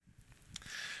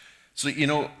So,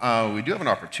 we do have an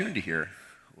opportunity here.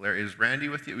 Larry, is Randy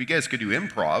with you? You guys could do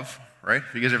improv, right?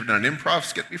 Have you guys ever done an improv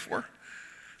skit before?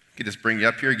 I could just bring you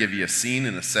up here, give you a scene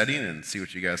and a setting, and see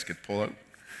what you guys could pull out.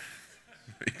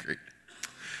 That'd be great.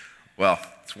 Well,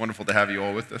 it's wonderful to have you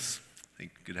all with us. I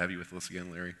think good to have you with us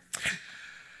again, Larry.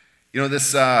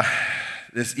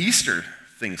 This Easter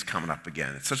thing's coming up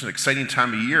again. It's such an exciting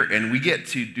time of year, and we get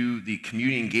to do the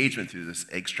community engagement through this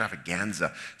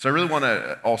extravaganza. So I really want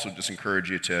to also just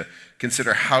encourage you to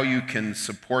consider how you can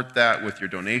support that with your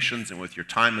donations and with your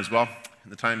time as well.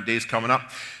 And the days coming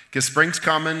up, because spring's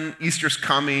coming, Easter's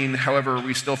coming. However,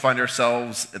 we still find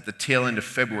ourselves at the tail end of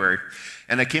February.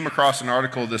 And I came across an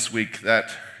article this week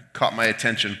that caught my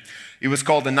attention. It was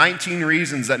called "The 19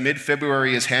 Reasons That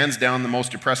Mid-February is Hands Down the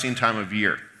Most Depressing Time of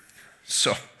Year."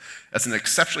 So that's an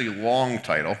exceptionally long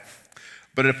title,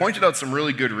 but it pointed out some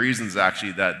really good reasons,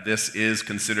 actually, that this is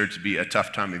considered to be a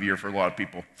tough time of year for a lot of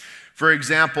people. For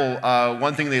example,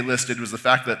 one thing they listed was the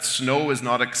fact that snow is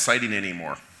not exciting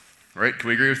anymore, right? Can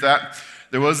we agree with that?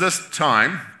 There was this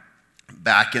time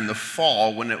back in the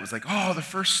fall when it was like, oh, the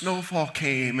first snowfall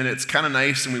came, and it's kind of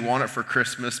nice, and we want it for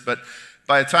Christmas, but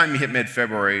by the time you hit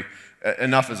mid-February,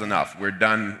 enough is enough. We're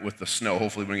done with the snow.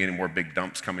 Hopefully we don't get any more big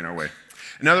dumps coming our way.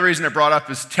 Another reason I brought up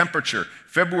is temperature.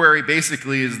 February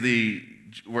basically is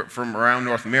from around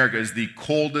North America, is the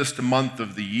coldest month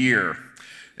of the year.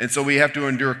 And so we have to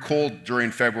endure cold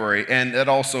during February. And that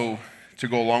also, to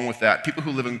go along with that, people who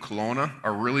live in Kelowna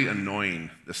are really annoying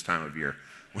this time of year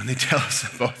when they tell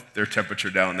us about their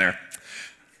temperature down there.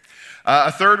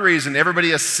 A third reason, everybody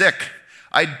is sick.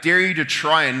 I dare you to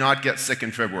try and not get sick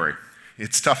in February.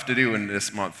 It's tough to do in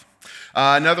this month.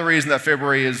 Another reason that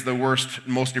February is the worst,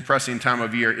 most depressing time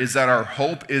of year is that our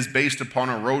hope is based upon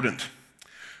a rodent.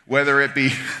 Whether it be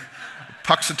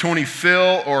Puxatony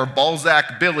Phil or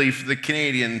Balzac Billy for the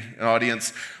Canadian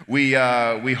audience, we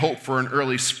hope for an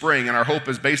early spring, and our hope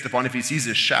is based upon if he sees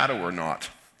his shadow or not.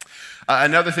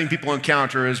 Another thing people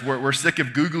encounter is we're sick of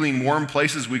Googling warm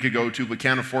places we could go to but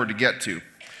can't afford to get to.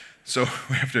 So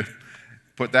we have to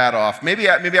put that off. Maybe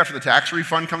after the tax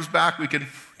refund comes back, we can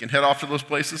head off to those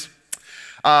places.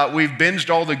 We've binged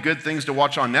all the good things to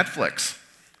watch on Netflix.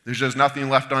 There's just nothing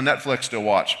left on Netflix to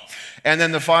watch. And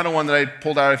then the final one that I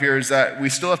pulled out of here is that we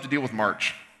still have to deal with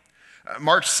March.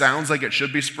 March sounds like it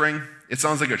should be spring. It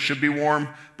sounds like it should be warm,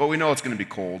 but we know it's going to be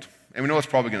cold. And we know it's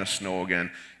probably going to snow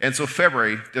again. And so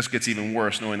February just gets even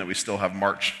worse knowing that we still have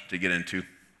March to get into.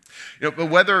 But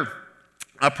whether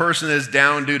a person is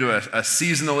down due to a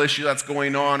seasonal issue that's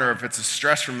going on, or if it's a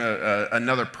stress from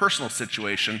another personal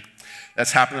situation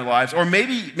that's happened in their lives, or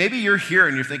maybe you're here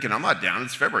and you're thinking, I'm not down,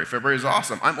 it's February. February is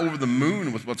awesome. I'm over the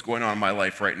moon with what's going on in my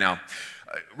life right now.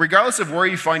 Regardless of where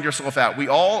you find yourself at, we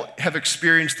all have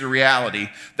experienced the reality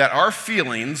that our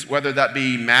feelings, whether that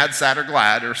be mad, sad, or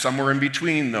glad, or somewhere in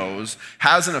between those,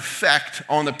 has an effect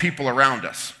on the people around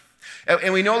us.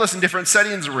 And we know this in different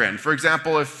settings we're in. For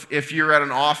example, if you're at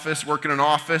an office, working in an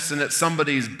office, and it's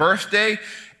somebody's birthday,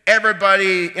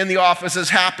 everybody in the office is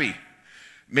happy.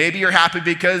 Maybe you're happy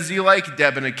because you like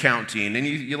Deb in accounting, and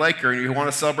you like her, and you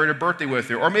want to celebrate her birthday with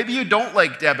her. Or maybe you don't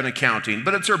like Deb in accounting,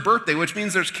 but it's her birthday, which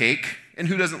means there's cake, and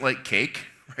who doesn't like cake,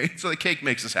 right? So the cake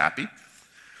makes us happy.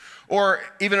 Or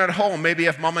even at home, maybe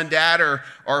if mom and dad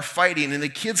are fighting, and the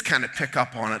kids kind of pick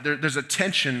up on it, there's a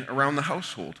tension around the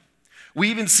household. We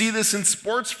even see this in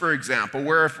sports, for example,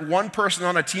 where if one person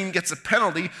on a team gets a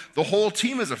penalty, the whole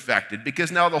team is affected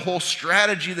because now the whole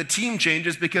strategy of the team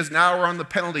changes because now we're on the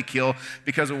penalty kill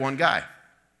because of one guy.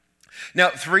 Now,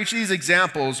 through each of these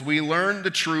examples, we learn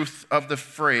the truth of the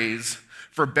phrase,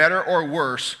 for better or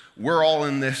worse, we're all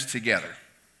in this together.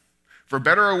 For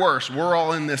better or worse, we're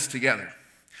all in this together.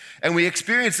 And we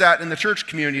experience that in the church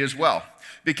community as well.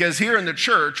 Because here in the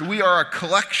church, we are a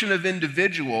collection of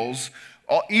individuals,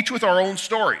 each with our own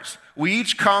stories. We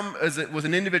each come with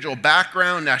an individual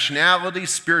background, nationality,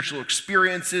 spiritual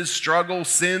experiences, struggles,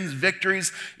 sins,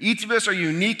 victories. Each of us are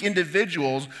unique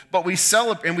individuals, but we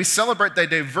celebrate the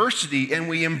diversity and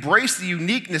we embrace the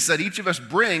uniqueness that each of us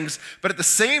brings, but at the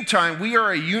same time, we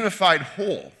are a unified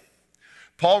whole.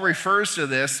 Paul refers to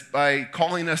this by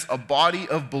calling us a body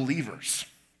of believers,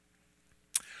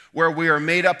 where we are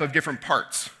made up of different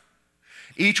parts,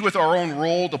 each with our own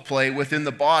role to play within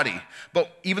the body.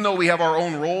 But even though we have our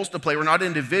own roles to play, we're not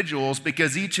individuals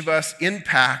because each of us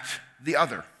impact the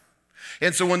other.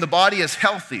 And so when the body is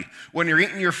healthy, when you're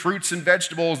eating your fruits and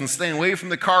vegetables and staying away from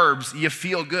the carbs, you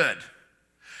feel good.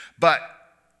 But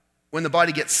when the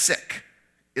body gets sick,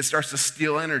 it starts to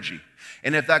steal energy.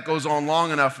 And if that goes on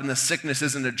long enough and the sickness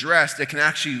isn't addressed, it can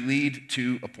actually lead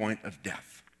to a point of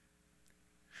death.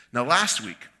 Now, last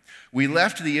week, We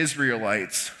left the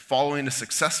Israelites following a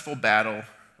successful battle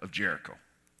of Jericho.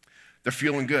 They're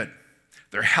feeling good.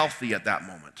 They're healthy at that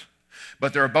moment.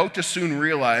 But they're about to soon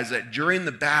realize that during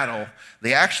the battle,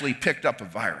 they actually picked up a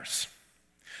virus.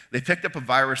 They picked up a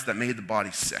virus that made the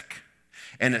body sick,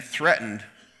 and it threatened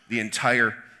the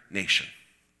entire nation.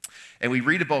 And we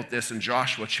read about this in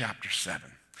Joshua chapter 7.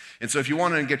 And so if you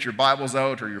want to get your Bibles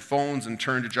out or your phones and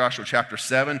turn to Joshua chapter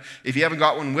 7, if you haven't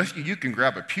got one with you, you can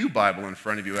grab a pew Bible in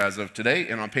front of you as of today.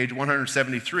 And on page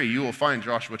 173, you will find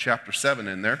Joshua chapter 7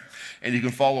 in there, and you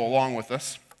can follow along with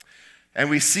us. And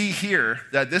we see here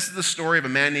that this is the story of a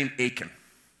man named Achan.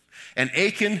 And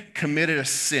Achan committed a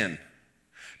sin,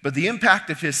 but the impact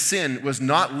of his sin was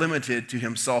not limited to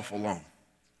himself alone.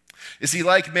 You see,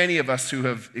 like many of us who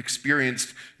have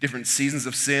experienced different seasons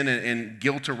of sin and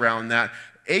guilt around that,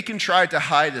 Achan tried to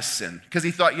hide his sin because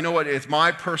he thought, you know what, it's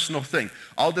my personal thing.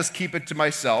 I'll just keep it to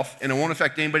myself and it won't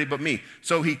affect anybody but me.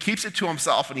 So he keeps it to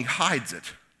himself and he hides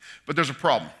it. But there's a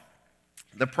problem.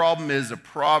 The problem is a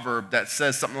proverb that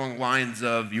says something along the lines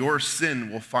of, your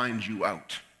sin will find you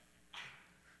out.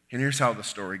 And here's how the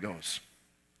story goes.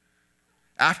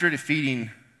 After defeating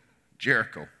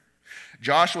Jericho,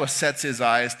 Joshua sets his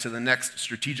eyes to the next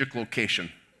strategic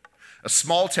location, a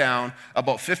small town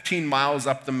about 15 miles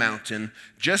up the mountain,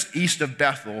 just east of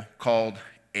Bethel, called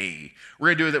Ai.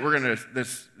 We're going to do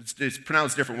that. It's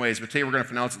pronounced different ways, but today we're going to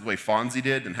pronounce it the way Fonzie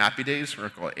did in Happy Days. We're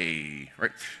going to call it Ai,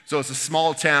 right? So it's a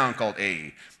small town called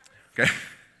Ai, okay?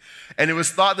 And it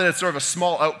was thought that it's sort of a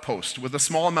small outpost with a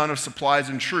small amount of supplies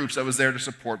and troops that was there to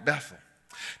support Bethel.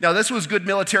 Now, this was good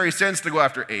military sense to go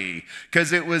after Ai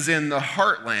because it was in the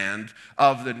heartland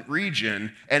of the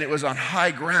region and it was on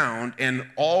high ground and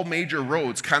all major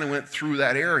roads kind of went through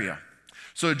that area.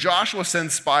 So Joshua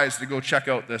sends spies to go check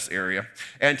out this area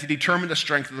and to determine the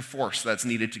strength of the force that's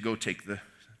needed to go take the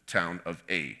town of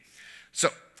Ai. So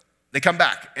they come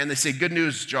back and they say, good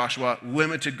news, Joshua,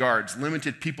 limited guards,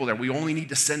 limited people there. We only need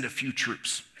to send a few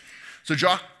troops. So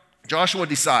Joshua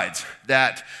decides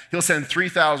that he'll send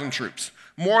 3,000 troops.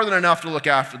 More than enough to look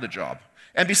after the job.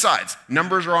 And besides,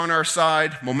 numbers are on our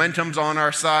side, momentum's on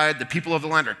our side, the people of the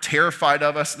land are terrified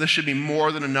of us. This should be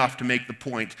more than enough to make the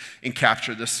point and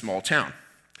capture this small town.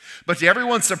 But to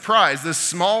everyone's surprise, this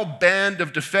small band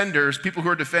of defenders, people who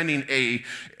are defending Ai,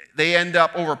 they end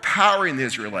up overpowering the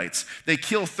Israelites. They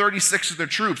kill 36 of their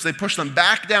troops. They push them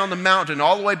back down the mountain,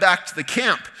 all the way back to the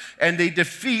camp, and they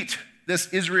defeat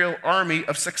this Israel army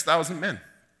of 6,000 men.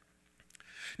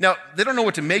 Now, they don't know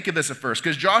what to make of this at first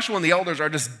because Joshua and the elders are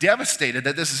just devastated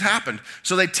that this has happened.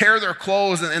 So they tear their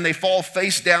clothes and they fall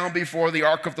face down before the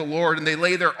ark of the Lord and they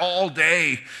lay there all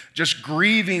day just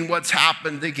grieving what's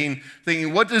happened, thinking,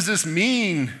 what does this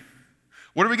mean?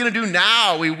 What are we going to do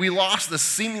now? We lost this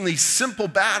seemingly simple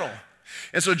battle.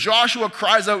 And so Joshua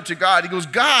cries out to God. He goes,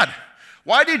 God,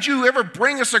 why did you ever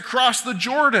bring us across the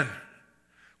Jordan?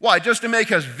 Why, just to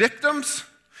make us victims?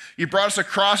 You brought us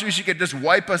across so you could just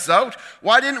wipe us out?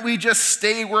 Why didn't we just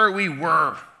stay where we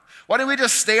were? Why didn't we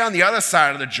just stay on the other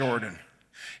side of the Jordan?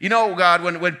 You know, God,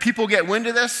 when people get wind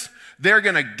of this, they're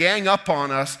going to gang up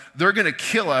on us, they're going to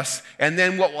kill us, and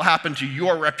then what will happen to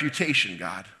your reputation,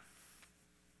 God?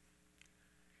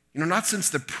 You know, not since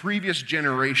the previous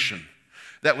generation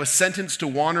that was sentenced to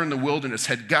wander in the wilderness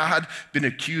had God been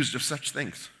accused of such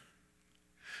things.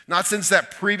 Not since that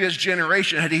previous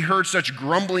generation had he heard such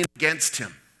grumbling against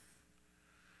him.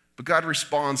 But God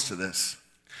responds to this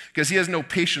because he has no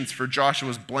patience for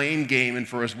Joshua's blame game and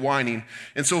for his whining.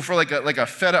 And so for like a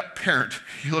fed up parent,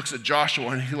 he looks at Joshua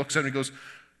and he looks at him and he goes,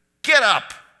 get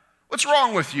up. What's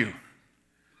wrong with you?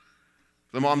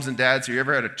 The moms and dads, have you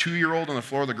ever had a 2-year-old on the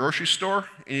floor of the grocery store?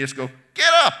 And you just go,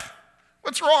 get up.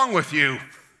 What's wrong with you?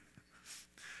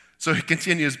 So he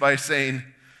continues by saying,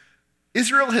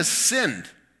 Israel has sinned.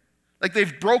 Like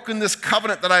they've broken this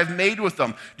covenant that I've made with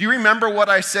them. Do you remember what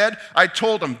I said? I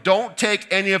told them, don't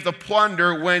take any of the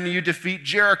plunder when you defeat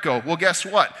Jericho. Well, guess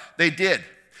what? They did.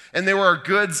 And there were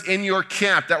goods in your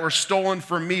camp that were stolen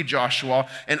from me, Joshua,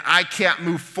 and I can't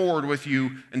move forward with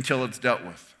you until it's dealt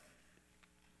with.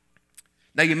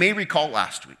 Now, you may recall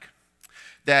last week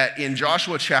that in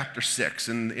Joshua chapter 6,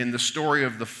 in the story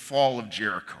of the fall of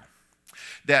Jericho,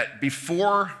 that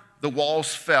before the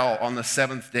walls fell on the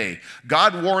 7th day,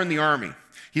 God warned the army.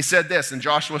 He said this in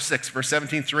Joshua 6, verse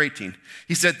 17 through 18.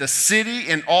 He said, the city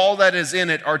and all that is in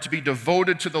it are to be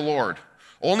devoted to the Lord.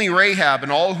 Only Rahab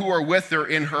and all who are with her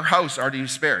in her house are to be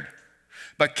spared.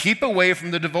 But keep away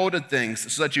from the devoted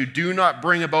things so that you do not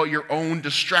bring about your own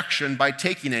destruction by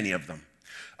taking any of them.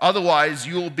 Otherwise,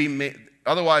 you will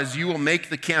make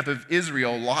the camp of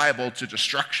Israel liable to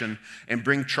destruction and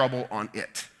bring trouble on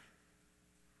it.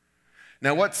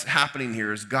 Now, what's happening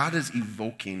here is God is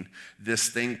evoking this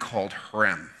thing called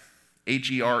herem,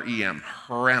 H-E-R-E-M,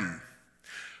 herem,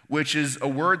 which is a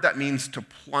word that means to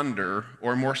plunder,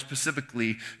 or more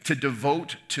specifically, to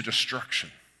devote to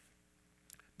destruction.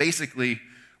 Basically,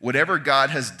 whatever God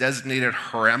has designated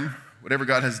herem, whatever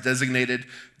God has designated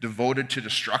devoted to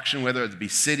destruction, whether it be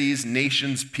cities,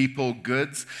 nations, people,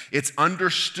 goods, it's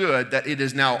understood that it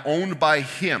is now owned by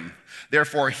him.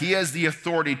 Therefore, he has the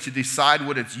authority to decide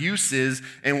what its use is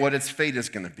and what its fate is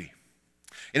going to be.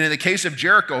 And in the case of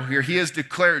Jericho here, he has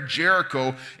declared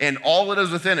Jericho and all that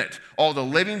is within it, all the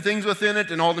living things within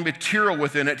it and all the material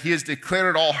within it, he has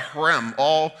declared it all herem,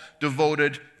 all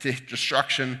devoted to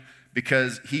destruction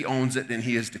because he owns it and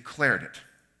he has declared it.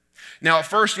 Now, at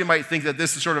first, you might think that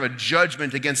this is sort of a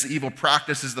judgment against the evil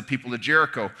practices of the people of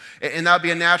Jericho. And that would be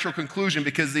a natural conclusion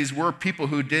because these were people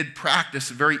who did practice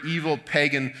very evil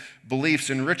pagan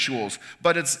beliefs and rituals.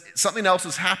 But it's something else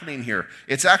is happening here.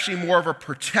 It's actually more of a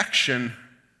protection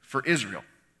for Israel.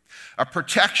 A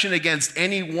protection against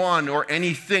anyone or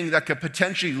anything that could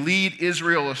potentially lead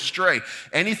Israel astray.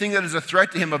 Anything that is a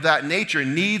threat to him of that nature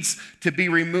needs to be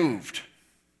removed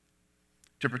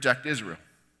to protect Israel.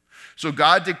 So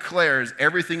God declares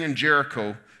everything in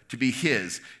Jericho to be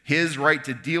his right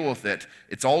to deal with it.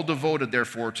 It's all devoted,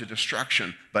 therefore, to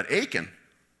destruction. But Achan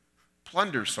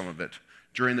plunders some of it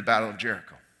during the Battle of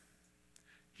Jericho.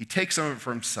 He takes some of it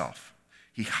for himself.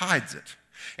 He hides it.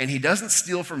 And he doesn't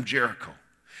steal from Jericho.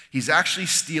 He's actually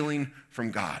stealing from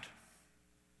God.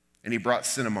 And he brought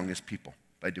sin among his people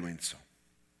by doing so.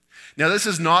 Now, this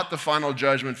is not the final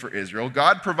judgment for Israel.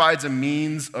 God provides a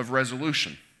means of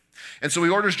resolution. And so he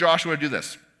orders Joshua to do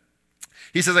this.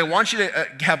 He says, I want you to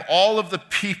have all of the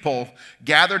people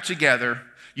gather together.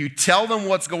 You tell them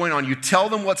what's going on. You tell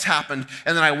them what's happened.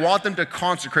 And then I want them to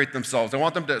consecrate themselves. I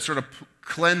want them to sort of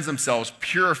cleanse themselves,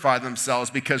 purify themselves,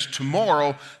 because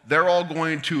tomorrow they're all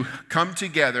going to come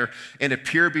together and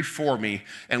appear before me.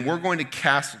 And we're going to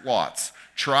cast lots,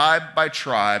 tribe by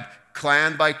tribe,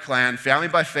 clan by clan, family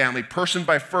by family, person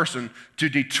by person, to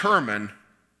determine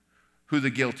who the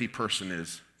guilty person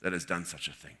is that has done such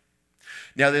a thing.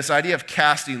 Now, this idea of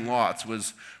casting lots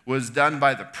was done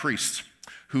by the priest,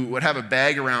 who would have a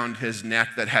bag around his neck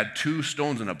that had two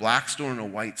stones in, a black stone and a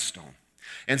white stone.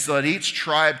 And so that each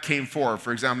tribe came forward.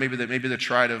 For example, maybe the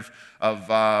tribe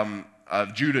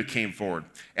of Judah came forward.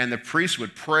 And the priest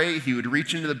would pray, he would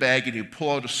reach into the bag and he'd pull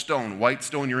out a stone. White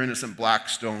stone, you're innocent. Black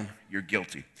stone, you're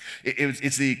guilty.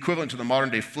 It's the equivalent to the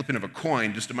modern day flipping of a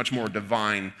coin, just a much more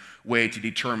divine way to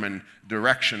determine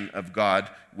direction of God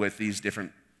with these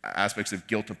different aspects of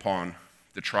guilt upon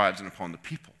the tribes and upon the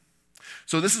people.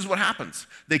 So this is what happens.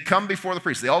 They come before the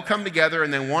priest. They all come together,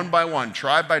 and then one by one,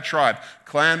 tribe by tribe,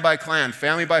 clan by clan,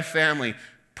 family by family,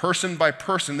 person by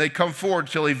person, they come forward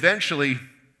till eventually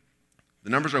the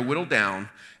numbers are whittled down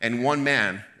and one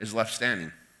man is left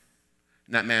standing.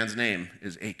 And that man's name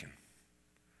is Achan.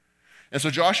 And so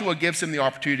Joshua gives him the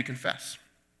opportunity to confess.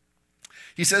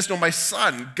 He says to him, my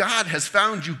son, God has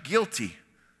found you guilty.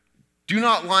 Do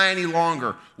not lie any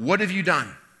longer. What have you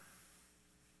done?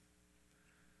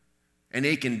 And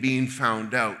Achan, being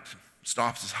found out,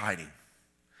 stops his hiding.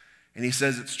 And he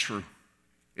says, it's true.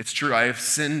 It's true. I have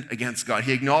sinned against God.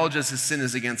 He acknowledges his sin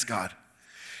is against God.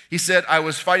 He said, I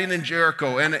was fighting in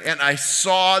Jericho, and I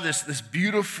saw this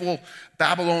beautiful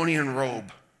Babylonian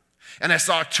robe. And I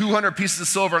saw 200 pieces of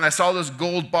silver, and I saw this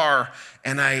gold bar,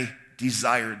 and I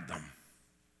desired them.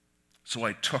 So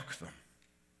I took them.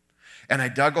 And I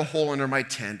dug a hole under my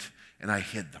tent, and I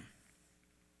hid them.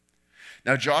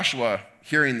 Now Joshua,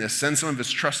 hearing this, sends some of his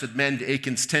trusted men to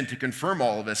Achan's tent to confirm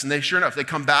all of this. And sure enough, they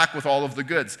come back with all of the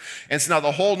goods. And so now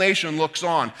the whole nation looks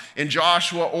on. And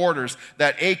Joshua orders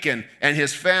that Achan and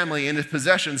his family and his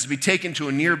possessions be taken to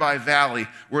a nearby valley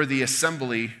where the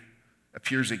assembly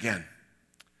appears again.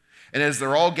 And as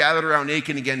they're all gathered around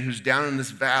Achan again, who's down in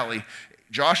this valley,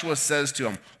 Joshua says to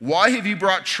him, why have you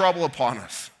brought trouble upon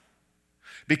us?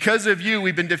 Because of you,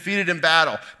 we've been defeated in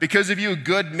battle. Because of you,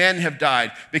 good men have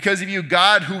died. Because of you,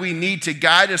 God, who we need to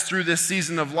guide us through this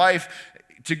season of life,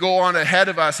 to go on ahead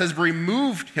of us, has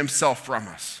removed himself from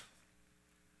us.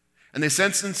 And they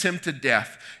sentenced him to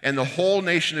death, and the whole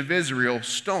nation of Israel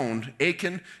stoned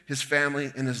Achan, his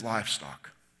family, and his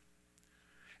livestock.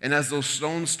 And as those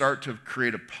stones start to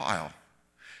create a pile,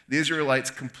 the Israelites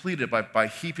completed by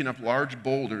heaping up large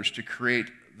boulders to create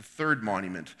the third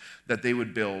monument that they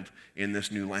would build in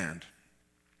this new land.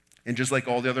 And just like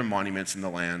all the other monuments in the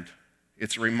land,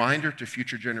 it's a reminder to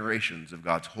future generations of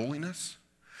God's holiness.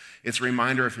 It's a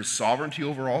reminder of his sovereignty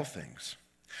over all things.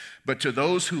 But to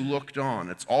those who looked on,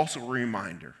 it's also a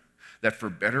reminder that for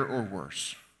better or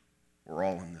worse, we're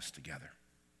all in this together.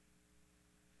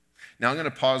 Now I'm going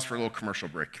to pause for a little commercial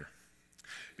break here.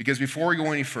 Because before we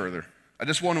go any further, I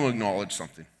just want to acknowledge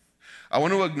something. I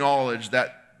want to acknowledge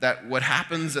that what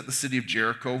happens at the city of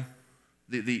Jericho,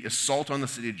 the assault on the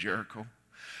city of Jericho,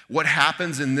 what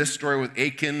happens in this story with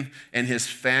Achan and his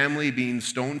family being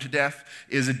stoned to death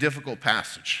is a difficult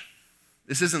passage.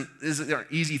 These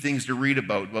aren't easy things to read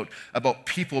about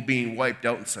people being wiped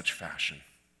out in such fashion.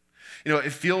 You know,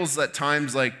 it feels at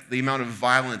times like the amount of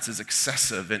violence is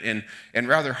excessive and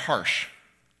rather harsh.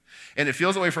 And it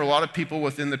feels that way for a lot of people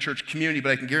within the church community,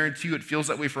 but I can guarantee you it feels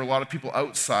that way for a lot of people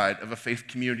outside of a faith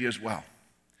community as well.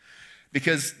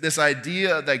 Because this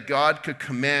idea that God could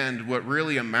command what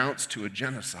really amounts to a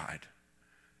genocide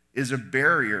is a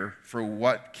barrier for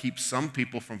what keeps some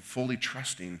people from fully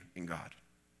trusting in God.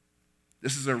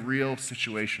 This is a real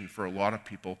situation for a lot of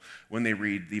people when they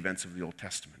read the events of the Old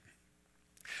Testament.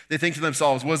 They think to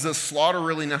themselves, was this slaughter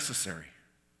really necessary?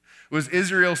 Was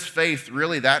Israel's faith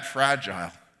really that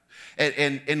fragile?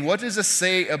 And what does this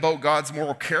say about God's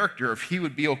moral character if he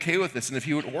would be okay with this and if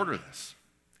he would order this?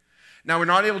 Now, we're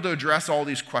not able to address all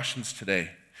these questions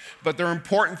today, but there are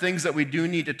important things that we do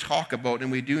need to talk about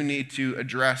and we do need to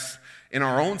address in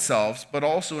our own selves, but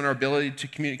also in our ability to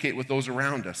communicate with those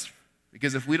around us.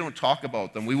 Because if we don't talk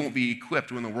about them, we won't be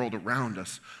equipped when the world around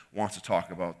us wants to talk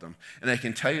about them. And I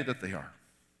can tell you that they are.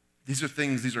 These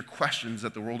are questions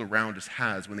that the world around us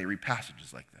has when they read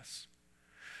passages like this.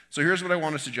 So here's what I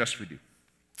want to suggest we do.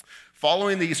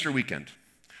 Following the Easter weekend,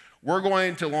 we're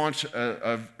going to launch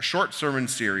a short sermon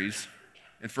series,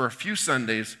 and for a few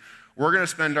Sundays, we're going to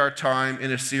spend our time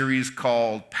in a series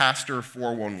called Pastor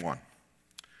 411.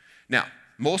 Now,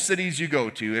 most cities you go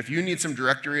to, if you need some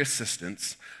directory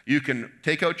assistance, you can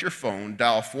take out your phone,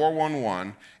 dial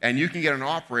 411, and you can get an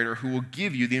operator who will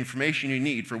give you the information you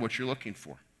need for what you're looking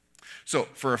for. So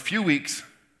for a few weeks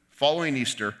following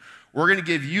Easter, we're going to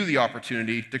give you the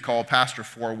opportunity to call Pastor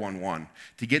 411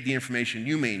 to get the information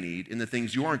you may need in the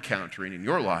things you're encountering in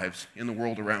your lives in the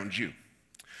world around you.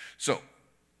 So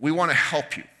we want to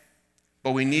help you,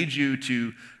 but we need you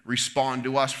to respond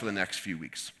to us for the next few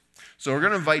weeks. So we're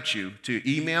going to invite you to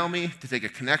email me, to take a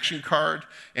connection card,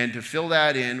 and to fill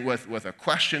that in with a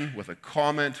question, with a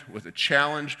comment, with a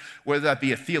challenge, whether that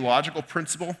be a theological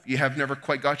principle you have never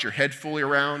quite got your head fully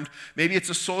around. Maybe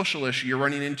it's a social issue you're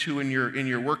running into in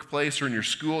your workplace or in your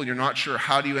school, and you're not sure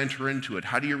how do you enter into it,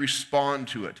 how do you respond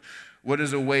to it, what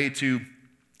is a way to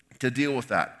deal with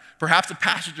that. Perhaps a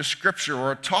passage of scripture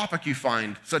or a topic you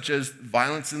find, such as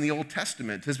violence in the Old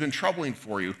Testament, has been troubling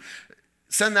for you.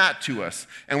 Send that to us,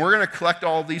 and we're going to collect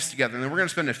all of these together, and then we're going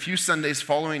to spend a few Sundays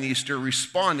following Easter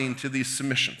responding to these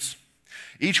submissions.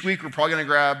 Each week, we're probably going to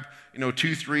grab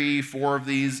 2, 3, 4 of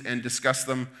these and discuss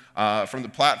them from the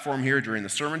platform here during the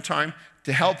sermon time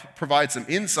to help provide some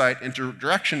insight into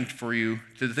direction for you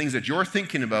to the things that you're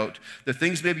thinking about, the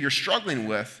things maybe you're struggling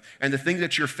with, and the things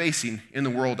that you're facing in the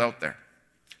world out there.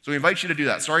 So we invite you to do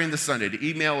that starting this Sunday, to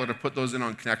email or to put those in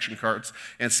on connection cards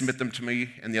and submit them to me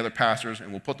and the other pastors, and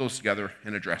we'll put those together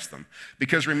and address them.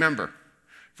 Because remember,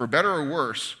 for better or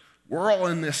worse, we're all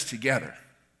in this together.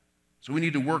 So we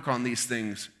need to work on these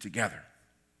things together.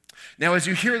 Now, as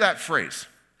you hear that phrase,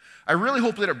 I really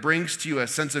hope that it brings to you a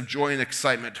sense of joy and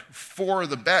excitement for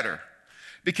the better,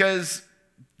 because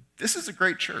this is a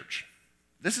great church.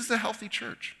 This is a healthy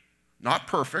church. Not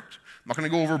perfect. I'm not going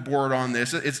to go overboard on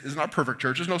this. It's not a perfect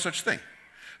church. There's no such thing.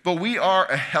 But we are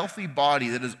a healthy body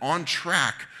that is on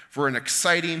track for an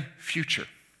exciting future.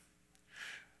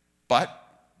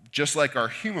 But just like our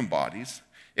human bodies,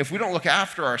 if we don't look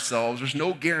after ourselves, there's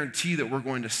no guarantee that we're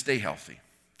going to stay healthy.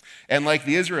 And like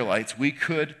the Israelites, we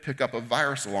could pick up a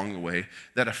virus along the way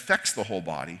that affects the whole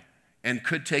body and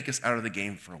could take us out of the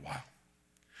game for a while.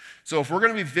 So if we're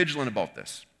going to be vigilant about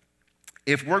this,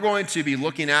 if we're going to be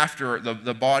looking after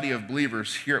the body of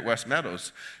believers here at West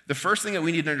Meadows, the first thing that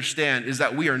we need to understand is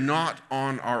that we are not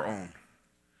on our own.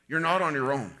 You're not on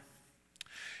your own.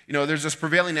 There's this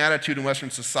prevailing attitude in Western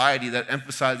society that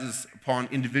emphasizes upon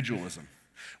individualism,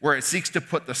 where it seeks to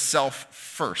put the self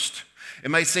first. It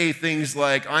might say things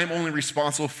like, I'm only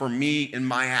responsible for me and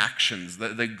my actions.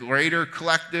 The greater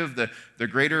collective, the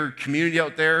greater community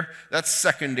out there, that's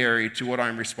secondary to what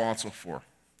I'm responsible for.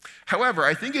 However,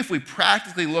 I think if we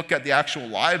practically look at the actual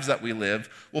lives that we live,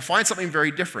 we'll find something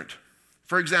very different.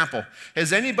 For example,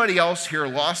 has anybody else here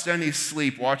lost any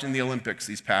sleep watching the Olympics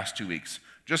these past 2 weeks?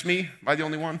 Just me? Am I the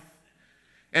only one?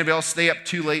 Anybody else stay up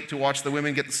too late to watch the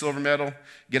women get the silver medal?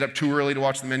 Get up too early to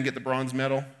watch the men get the bronze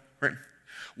medal? Right?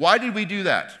 Why did we do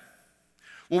that?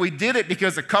 Well, we did it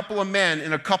because a couple of men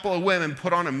and a couple of women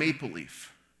put on a maple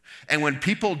leaf. And when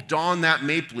people don that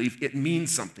maple leaf, it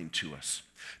means something to us.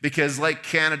 Because like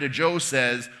Canada Joe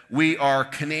says, we are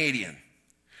Canadian.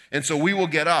 And so we will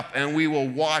get up and we will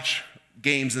watch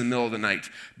games in the middle of the night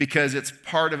because it's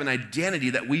part of an identity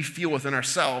that we feel within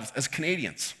ourselves as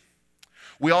Canadians.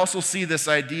 We also see this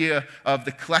idea of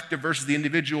the collective versus the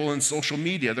individual in social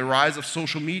media, the rise of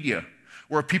social media,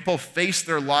 where people post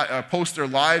their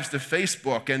lives to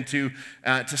Facebook and to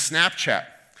Snapchat.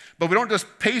 But we don't just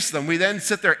paste them. We then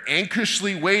sit there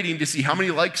anxiously waiting to see how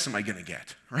many likes am I going to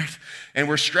get, right? And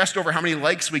we're stressed over how many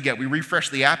likes we get. We refresh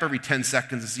the app every 10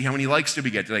 seconds to see how many likes did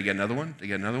we get. Did I get another one? Did I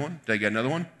get another one? Did I get another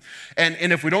one? And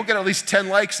if we don't get at least 10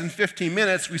 likes in 15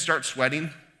 minutes, we start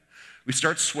sweating. We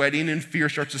start sweating and fear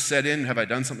starts to set in. Have I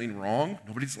done something wrong?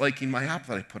 Nobody's liking my app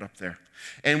that I put up there.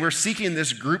 And we're seeking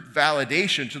this group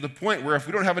validation to the point where if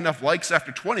we don't have enough likes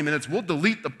after 20 minutes, we'll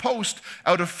delete the post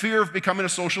out of fear of becoming a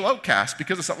social outcast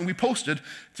because of something we posted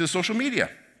to social media.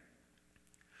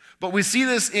 But we see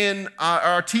this in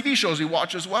our TV shows we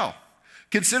watch as well.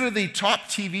 Consider the top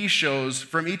TV shows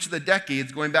from each of the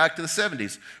decades going back to the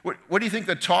 70s. What do you think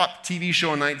the top TV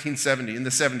show in the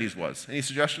 70s was? Any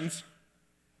suggestions?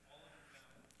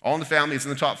 All in the Family is in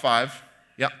the top 5.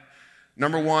 Yep.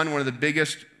 Number 1 of the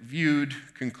biggest viewed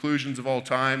conclusions of all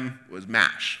time was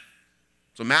MASH.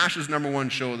 So MASH is number 1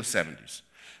 show of the 70s.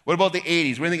 What about the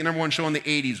 80s? What do you think the number 1 show in the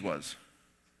 80s was?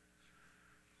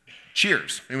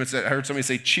 Cheers. I heard somebody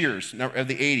say Cheers of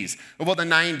the 80s. What about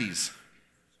the 90s?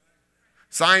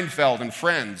 Seinfeld and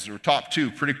Friends were top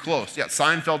 2, pretty close. Yeah,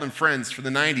 Seinfeld and Friends for the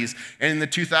 90s. And in the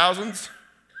 2000s,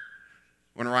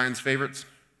 one of Ryan's favorites?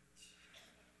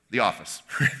 The Office.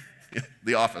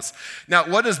 The Office. Now,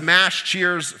 what does MASH,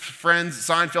 Cheers, Friends,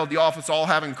 Seinfeld, The Office all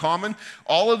have in common?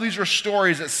 All of these are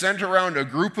stories that center around a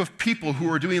group of people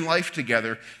who are doing life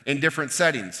together in different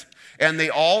settings. And they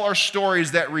all are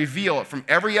stories that reveal, from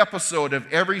every episode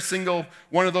of every single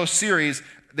one of those series,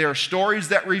 they are stories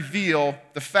that reveal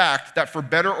the fact that for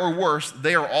better or worse,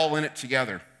 they are all in it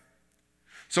together.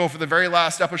 So for the very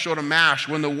last episode of MASH,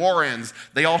 when the war ends,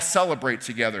 they all celebrate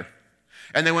together.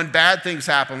 And then when bad things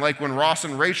happen, like when Ross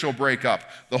and Rachel break up,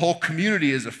 the whole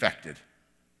community is affected.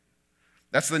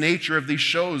 That's the nature of these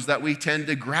shows that we tend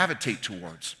to gravitate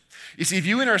towards. You see,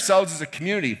 viewing ourselves as a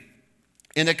community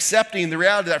and accepting the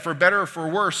reality that for better or for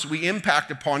worse, we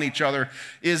impact upon each other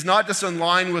is not just in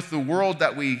line with the world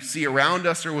that we see around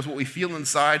us or with what we feel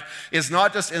inside. It's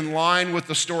not just in line with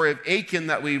the story of Achan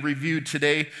that we reviewed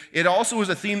today. It also is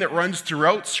a theme that runs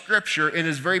throughout Scripture and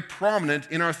is very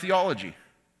prominent in our theology.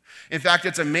 In fact,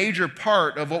 it's a major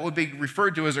part of what would be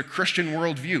referred to as a Christian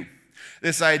worldview,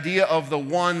 this idea of the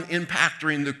one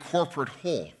impacting the corporate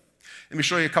whole. Let me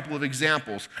show you a couple of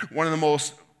examples. One of the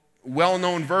most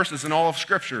well-known verses in all of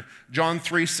Scripture, John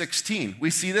 3:16. We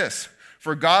see this.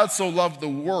 For God so loved the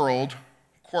world,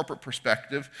 corporate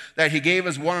perspective, that he gave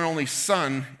his one and only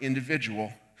Son,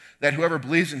 individual, that whoever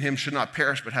believes in him should not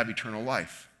perish but have eternal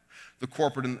life. The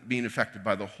corporate being affected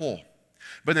by the whole.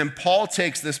 But then Paul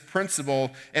takes this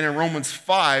principle, and in Romans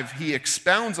 5, he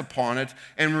expounds upon it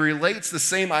and relates the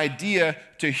same idea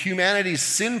to humanity's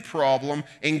sin problem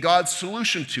and God's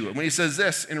solution to it. When he says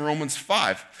this in Romans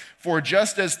 5, for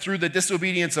just as through the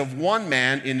disobedience of one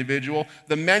man, individual,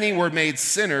 the many were made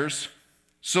sinners,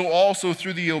 so also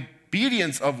through the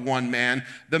obedience of one man,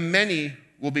 the many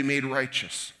will be made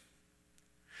righteous.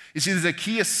 You see, there's a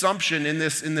key assumption in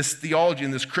this theology,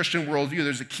 in this Christian worldview.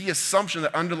 There's a key assumption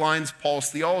that underlines Paul's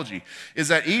theology, is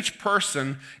that each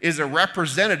person is a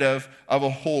representative of a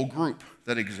whole group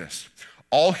that exists.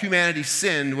 All humanity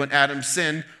sinned when Adam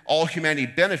sinned. All humanity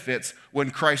benefits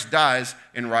when Christ dies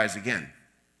and rise again.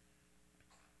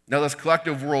 Now, this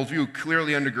collective worldview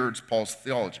clearly undergirds Paul's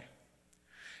theology.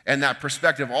 And that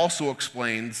perspective also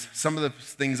explains some of the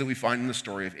things that we find in the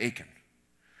story of Achan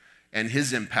and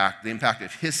his impact, the impact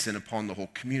of his sin upon the whole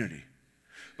community.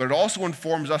 But it also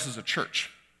informs us as a church.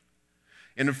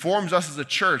 It informs us as a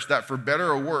church that for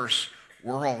better or worse,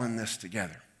 we're all in this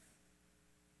together.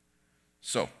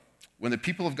 So, when the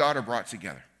people of God are brought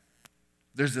together,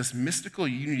 there's this mystical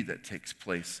unity that takes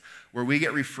place where we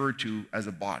get referred to as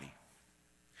a body.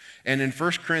 And in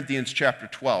 1 Corinthians chapter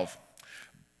 12,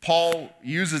 Paul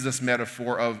uses this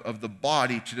metaphor of the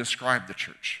body to describe the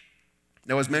church.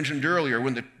 Now, as mentioned earlier,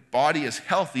 when the body is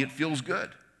healthy, it feels good.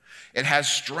 It has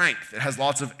strength. It has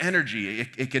lots of energy.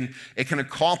 It can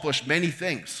accomplish many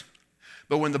things.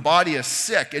 But when the body is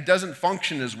sick, it doesn't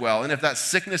function as well. And if that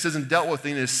sickness isn't dealt with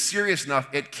and is serious enough,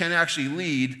 it can actually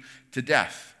lead to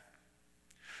death.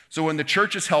 So when the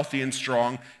church is healthy and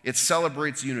strong, it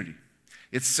celebrates unity.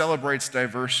 It celebrates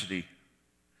diversity.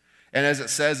 And as it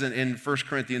says in 1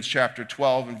 Corinthians chapter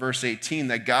 12 and verse 18,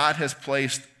 that God has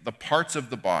placed the parts of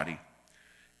the body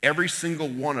every single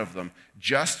one of them,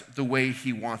 just the way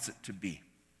he wants it to be.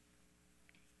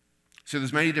 So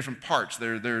there's many different parts.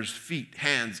 There's feet,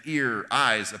 hands, ear,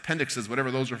 eyes, appendixes, whatever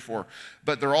those are for.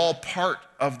 But they're all part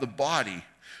of the body.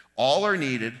 All are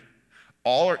needed.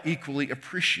 All are equally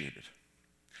appreciated.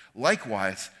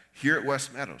 Likewise, here at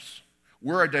West Meadows,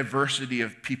 we're a diversity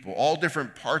of people, all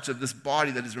different parts of this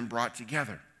body that has been brought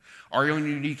together. Our own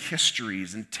unique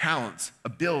histories and talents,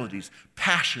 abilities,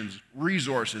 passions,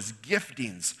 resources,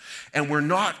 giftings. And we're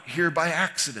not here by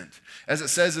accident. As it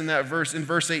says in that verse, in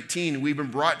verse 18, we've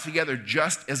been brought together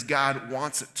just as God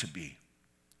wants it to be.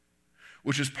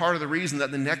 Which is part of the reason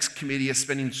that the next committee is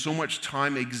spending so much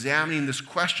time examining this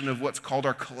question of what's called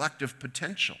our collective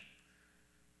potential.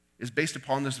 Is based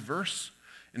upon this verse.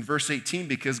 In verse 18,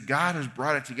 because God has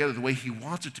brought it together the way he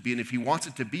wants it to be. And if he wants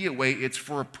it to be a way, it's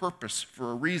for a purpose,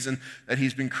 for a reason that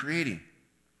he's been creating.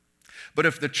 But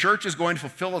if the church is going to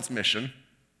fulfill its mission,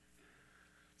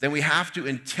 then we have to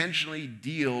intentionally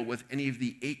deal with any of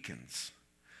the Achans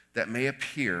that may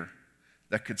appear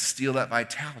that could steal that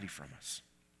vitality from us.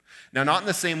 Now, not in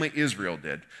the same way Israel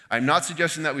did. I'm not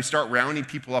suggesting that we start rounding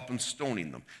people up and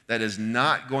stoning them. That is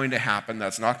not going to happen.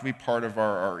 That's not going to be part of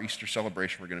our Easter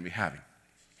celebration we're going to be having.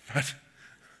 But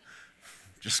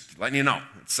just letting you know,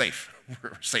 it's safe.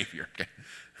 We're safe here, okay?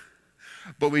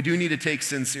 But we do need to take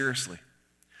sin seriously.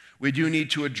 We do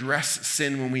need to address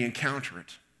sin when we encounter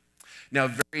it. Now,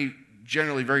 very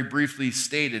generally, very briefly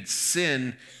stated,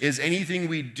 sin is anything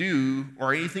we do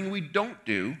or anything we don't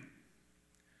do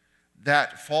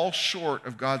that falls short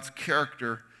of God's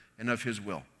character and of his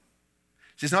will.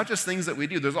 See, it's not just things that we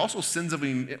do. There's also sins of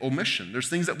omission. There's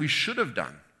things that we should have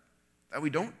done that we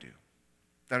don't do,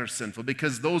 that are sinful,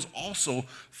 because those also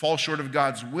fall short of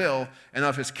God's will and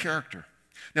of his character.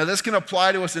 Now, this can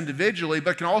apply to us individually,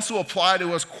 but can also apply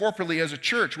to us corporately as a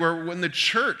church, where when the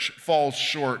church falls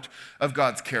short of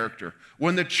God's character,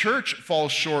 when the church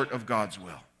falls short of God's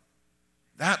will,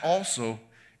 that also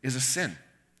is a sin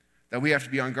that we have to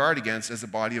be on guard against as a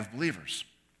body of believers.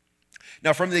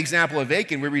 Now, from the example of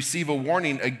Achan, we receive a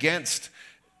warning against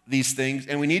these things,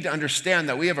 and we need to understand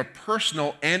that we have a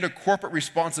personal and a corporate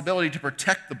responsibility to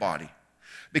protect the body.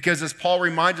 Because as Paul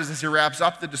reminds us as he wraps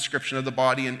up the description of the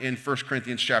body in 1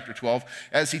 Corinthians chapter 12,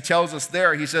 as he tells us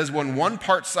there, he says, when one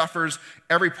part suffers,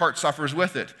 every part suffers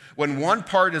with it. When one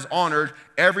part is honored,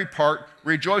 every part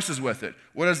rejoices with it.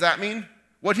 What does that mean?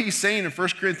 What he's saying in 1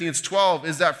 Corinthians 12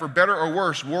 is that for better or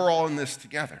worse, we're all in this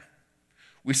together.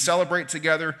 We celebrate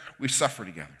together, we suffer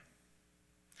together.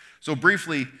 So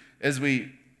briefly, as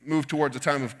we move towards a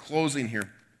time of closing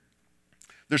here,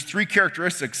 there's three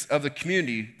characteristics of the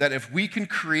community that if we can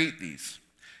create these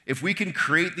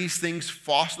things,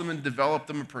 foster them and develop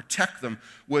them and protect them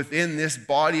within this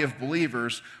body of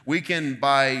believers, we can,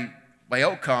 by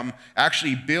outcome,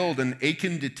 actually build an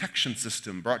Achan detection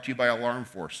system brought to you by Alarm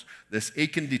Force. This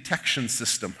Achan detection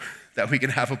system that we can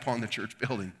have upon the church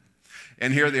building.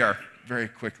 And here they are, very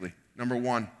quickly. Number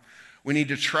one, we need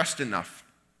to trust enough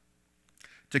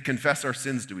to confess our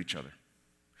sins to each other.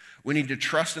 We need to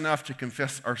trust enough to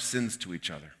confess our sins to each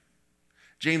other.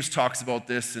 James talks about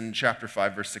this in chapter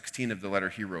 5, verse 16 of the letter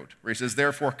he wrote, where he says,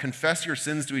 therefore, confess your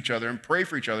sins to each other and pray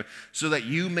for each other so that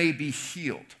you may be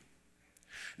healed.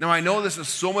 Now, I know this is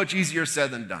so much easier said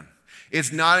than done.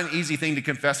 It's not an easy thing to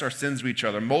confess our sins to each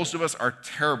other. Most of us are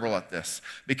terrible at this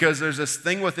because there's this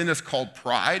thing within us called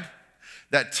pride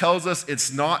that tells us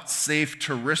it's not safe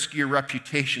to risk your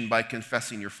reputation by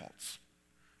confessing your faults.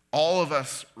 All of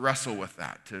us wrestle with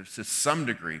that to some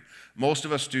degree. Most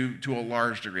of us do to a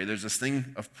large degree. There's this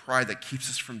thing of pride that keeps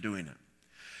us from doing it.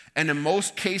 And in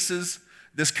most cases,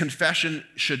 this confession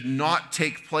should not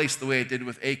take place the way it did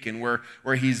with Achan,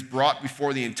 where he's brought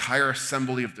before the entire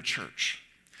assembly of the church.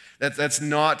 That's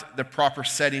not the proper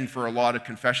setting for a lot of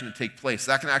confession to take place.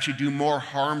 That can actually do more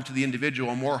harm to the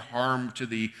individual, more harm to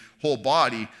the whole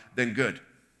body than good.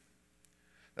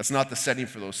 That's not the setting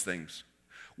for those things.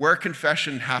 Where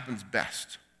confession happens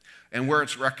best and where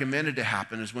it's recommended to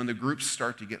happen is when the groups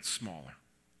start to get smaller.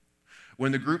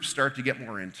 When the groups start to get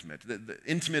more intimate. The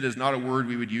intimate is not a word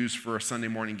we would use for a Sunday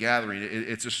morning gathering.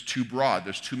 It's just too broad.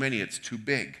 There's too many. It's too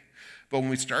big. But when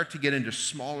we start to get into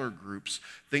smaller groups,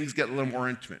 things get a little more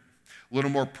intimate, a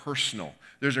little more personal.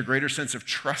 There's a greater sense of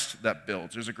trust that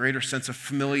builds. There's a greater sense of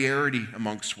familiarity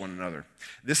amongst one another.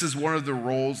 This is one of the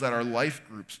roles that our life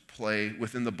groups play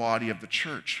within the body of the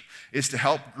church, is to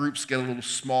help groups get a little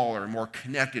smaller, more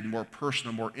connected, more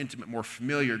personal, more intimate, more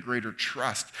familiar, greater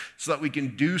trust, so that we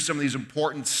can do some of these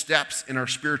important steps in our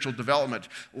spiritual development,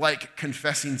 like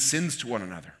confessing sins to one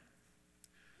another.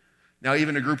 Now,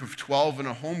 even a group of 12 in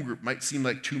a home group might seem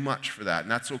like too much for that, and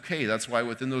that's okay. That's why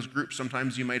within those groups,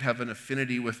 sometimes you might have an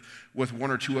affinity with one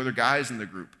or two other guys in the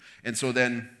group. And so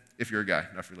then, if you're a guy,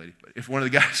 not for a lady, but if one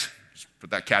of the guys, just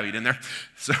put that caveat in there.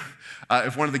 So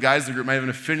if one of the guys in the group might have an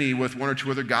affinity with one or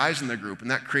two other guys in the group, and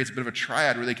that creates a bit of a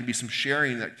triad where there can be some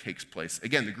sharing that takes place.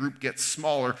 Again, the group gets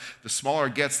smaller. The smaller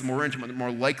it gets, the more intimate, the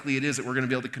more likely it is that we're going to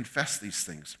be able to confess these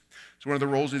things. So one of the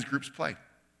roles these groups play.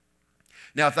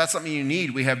 Now, if that's something you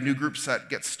need, we have new groups that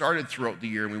get started throughout the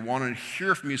year, and we want to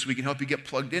hear from you so we can help you get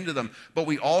plugged into them. But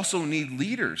we also need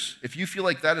leaders. If you feel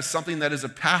like that is something that is a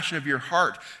passion of your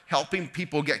heart, helping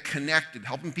people get connected,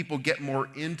 helping people get more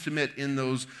intimate in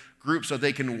those groups so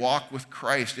they can walk with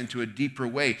Christ into a deeper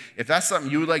way. If that's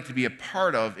something you would like to be a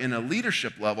part of in a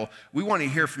leadership level, we want to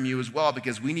hear from you as well,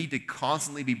 because we need to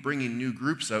constantly be bringing new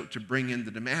groups out to bring in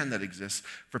the demand that exists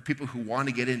for people who want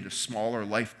to get into smaller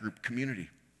life group community.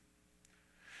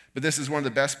 But this is one of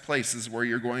the best places where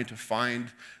you're going to find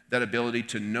that ability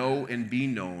to know and be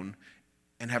known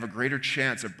and have a greater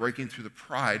chance of breaking through the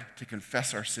pride to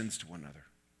confess our sins to one another.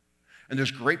 And there's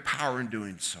great power in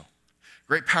doing so.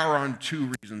 Great power on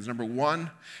two reasons. Number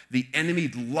one, the enemy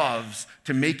loves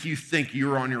to make you think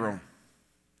you're on your own.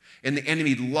 And the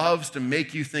enemy loves to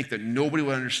make you think that nobody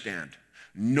would understand.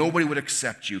 Nobody would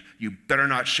accept you. You better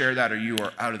not share that or you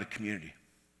are out of the community.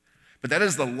 But that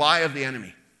is the lie of the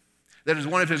enemy. That is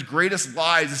one of his greatest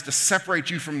lies, is to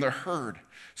separate you from the herd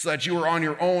so that you are on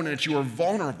your own and that you are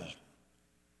vulnerable.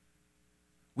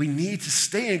 We need to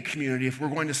stay in community if we're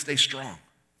going to stay strong.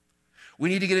 We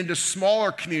need to get into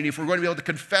smaller community if we're going to be able to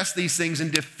confess these things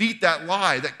and defeat that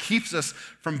lie that keeps us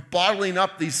from bottling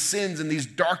up these sins in these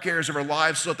dark areas of our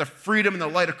lives so that the freedom and the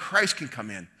light of Christ can come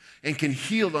in and can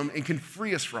heal them and can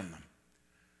free us from them.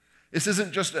 This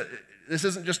isn't just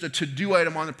a to-do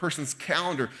item on the person's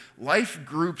calendar. Life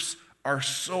groups are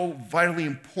so vitally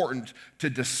important to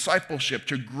discipleship,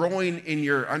 to growing in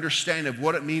your understanding of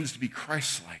what it means to be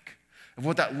Christ-like, of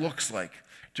what that looks like,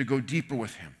 to go deeper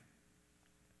with him.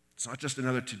 It's not just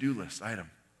another to-do list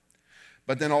item.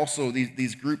 But then also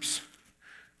these groups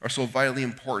are so vitally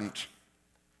important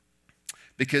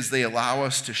because they allow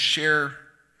us to share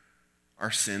our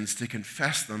sins, to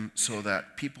confess them so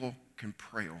that people can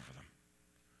pray over them.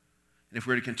 And if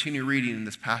we're to continue reading in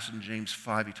this passage in James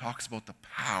 5, he talks about the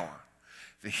power,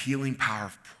 the healing power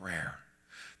of prayer.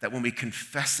 That when we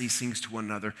confess these things to one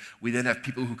another, we then have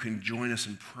people who can join us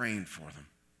in praying for them.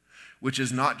 Which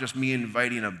is not just me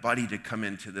inviting a buddy to come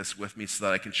into this with me so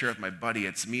that I can share with my buddy.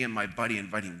 It's me and my buddy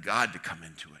inviting God to come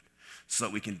into it so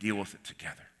that we can deal with it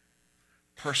together,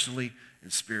 personally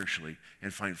and spiritually,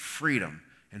 and find freedom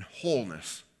and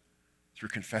wholeness through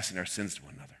confessing our sins to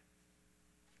one another.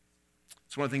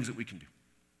 It's one of the things that we can do.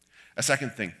 A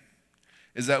second thing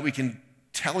is that we can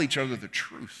tell each other the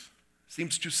truth.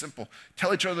 Seems too simple.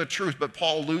 Tell each other the truth, but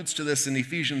Paul alludes to this in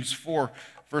Ephesians 4,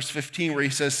 verse 15, where he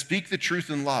says, "Speak the truth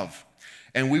in love,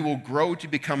 and we will grow to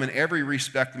become in every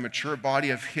respect the mature body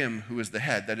of him who is the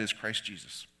head, that is Christ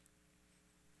Jesus."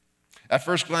 At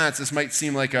first glance, this might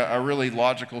seem like a really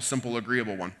logical, simple,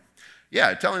 agreeable one.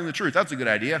 Yeah, telling the truth, that's a good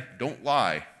idea. Don't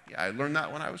lie. Yeah, I learned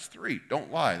that when I was 3.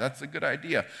 Don't lie. That's a good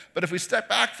idea. But if we step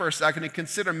back for a second and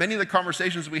consider many of the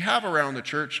conversations we have around the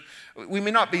church, we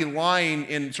may not be lying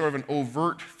in sort of an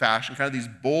overt fashion, kind of these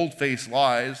bold-faced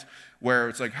lies where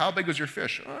it's like, how big was your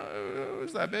fish? It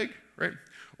was that big, right?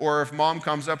 Or if mom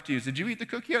comes up to you, did you eat the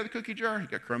cookie out of the cookie jar? You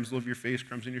got crumbs all over your face,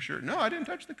 crumbs in your shirt. No, I didn't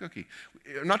touch the cookie.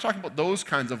 I'm not talking about those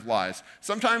kinds of lies.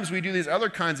 Sometimes we do these other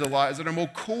kinds of lies that are more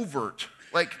covert,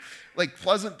 like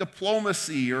pleasant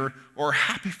diplomacy or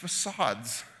happy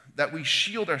facades that we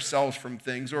shield ourselves from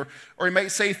things. Or we might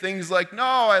say things like, no,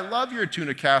 I love your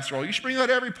tuna casserole. You should bring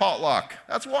that every potluck.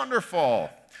 That's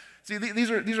wonderful. See, these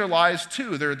are lies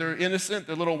too. They're innocent,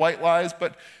 they're little white lies,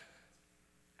 but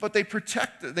they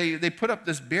protect, they put up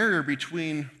this barrier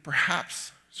between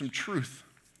perhaps some truth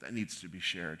that needs to be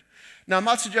shared. Now, I'm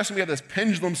not suggesting we have this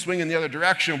pendulum swing in the other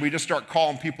direction. We just start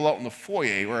calling people out in the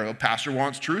foyer where a pastor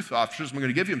wants truth. Officers, I'm going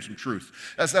to give him some truth.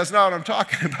 That's not what I'm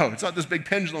talking about. It's not this big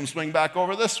pendulum swing back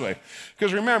over this way.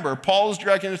 Because remember, Paul is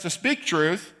directing us to speak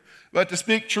truth, but to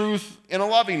speak truth in a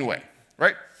loving way,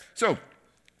 right? So,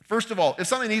 first of all, if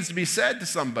something needs to be said to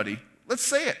somebody, let's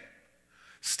say it.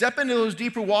 Step into those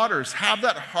deeper waters. Have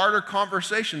that harder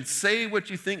conversation. Say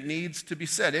what you think needs to be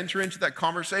said. Enter into that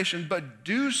conversation, but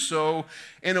do so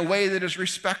in a way that is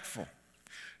respectful.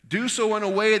 Do so in a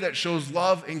way that shows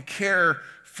love and care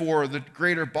for the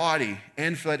greater body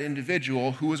and for that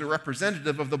individual who is a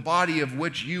representative of the body of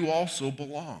which you also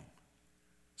belong.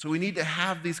 So we need to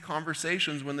have these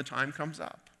conversations when the time comes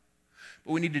up.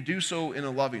 But we need to do so in a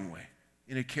loving way,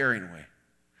 in a caring way.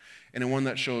 and in one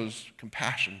that shows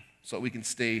compassion so that we can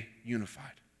stay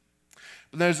unified.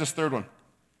 But there's this third one,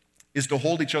 is to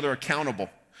hold each other accountable.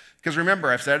 Because remember,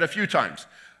 I've said it a few times,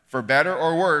 for better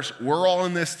or worse, we're all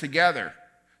in this together.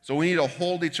 So we need to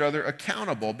hold each other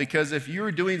accountable, because if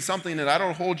you're doing something that I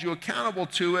don't hold you accountable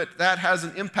to it, that has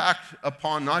an impact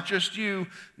upon not just you,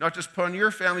 not just upon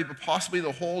your family, but possibly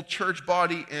the whole church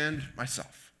body and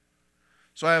myself.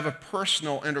 So I have a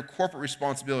personal and a corporate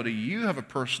responsibility. You have a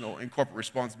personal and corporate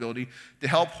responsibility to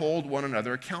help hold one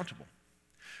another accountable.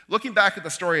 Looking back at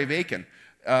the story of Achan,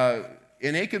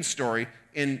 in Achan's story,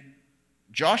 in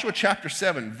Joshua chapter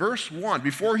 7, verse 1,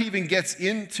 before he even gets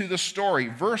into the story,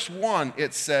 verse 1,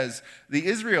 it says, the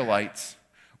Israelites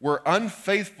were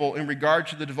unfaithful in regard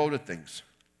to the devoted things.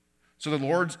 So the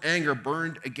Lord's anger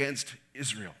burned against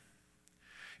Israel.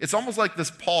 It's almost like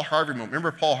this Paul Harvey moment.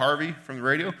 Remember Paul Harvey from the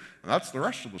radio? Well, that's the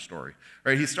rest of the story.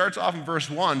 Right? He starts off in verse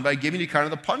 1 by giving you kind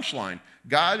of the punchline.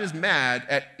 God is mad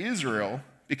at Israel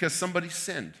because somebody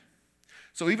sinned.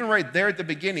 So even right there at the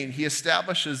beginning, he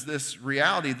establishes this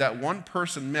reality that one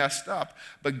person messed up,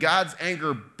 but God's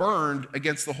anger burned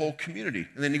against the whole community.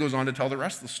 And then he goes on to tell the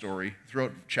rest of the story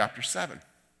throughout chapter 7.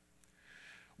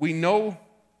 We know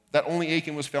that only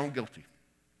Achan was found guilty,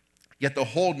 yet the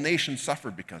whole nation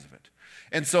suffered because of it.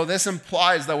 And so this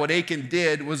implies that what Achan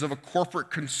did was of a corporate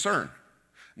concern,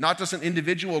 not just an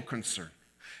individual concern.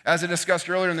 As I discussed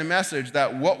earlier in the message,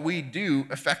 that what we do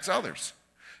affects others.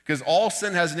 Because all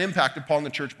sin has an impact upon the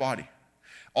church body.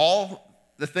 All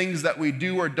the things that we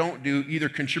do or don't do either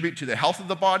contribute to the health of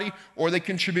the body or they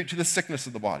contribute to the sickness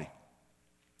of the body.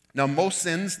 Now, most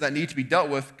sins that need to be dealt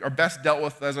with are best dealt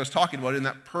with, as I was talking about, in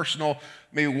that personal,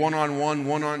 maybe one-on-one,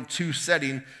 one-on-two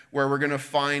setting where we're going to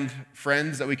find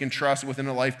friends that we can trust within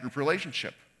a life group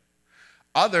relationship.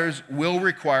 Others will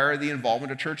require the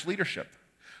involvement of church leadership.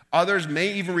 Others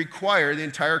may even require the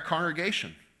entire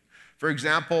congregation. For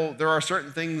example, there are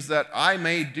certain things that I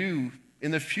may do in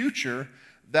the future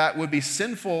that would be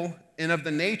sinful and of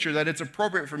the nature that it's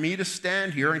appropriate for me to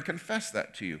stand here and confess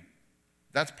that to you.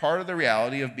 That's part of the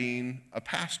reality of being a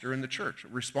pastor in the church, a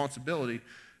responsibility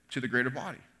to the greater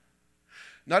body.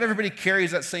 Not everybody carries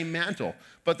that same mantle,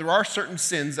 but there are certain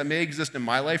sins that may exist in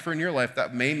my life or in your life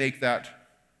that may make that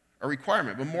a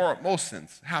requirement. But most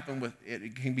sins happen with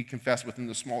it can be confessed within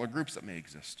the smaller groups that may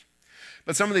exist.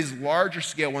 But some of these larger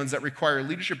scale ones that require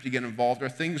leadership to get involved are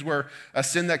things where a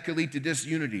sin that could lead to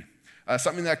disunity,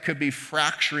 something that could be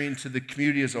fracturing to the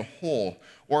community as a whole,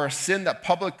 or a sin that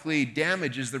publicly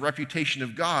damages the reputation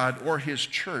of God or his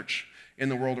church in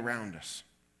the world around us.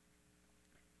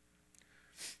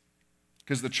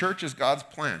 Because the church is God's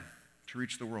plan to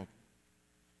reach the world.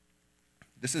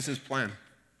 This is his plan.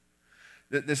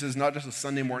 This is not just a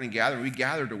Sunday morning gathering. We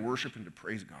gather to worship and to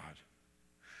praise God.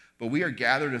 But we are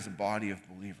gathered as a body of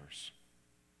believers,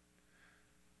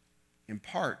 in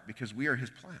part because we are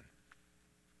his plan.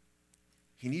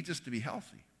 He needs us to be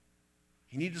healthy.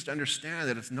 He needs us to understand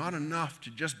that it's not enough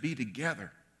to just be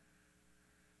together,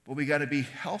 but we got to be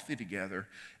healthy together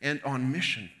and on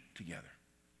mission together,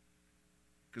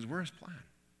 because we're his plan.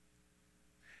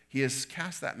 He has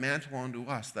cast that mantle onto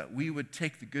us that we would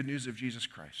take the good news of Jesus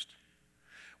Christ.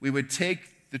 We would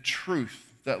take the truth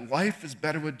that life is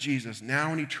better with Jesus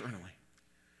now and eternally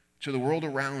to the world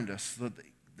around us so that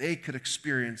they could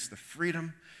experience the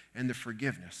freedom and the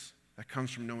forgiveness that comes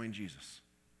from knowing Jesus.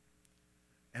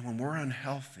 And when we're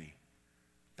unhealthy,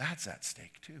 that's at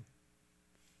stake too.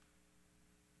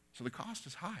 So the cost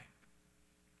is high.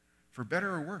 For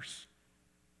better or worse,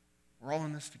 we're all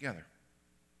in this together.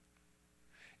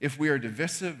 If we are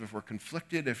divisive, if we're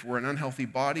conflicted, if we're an unhealthy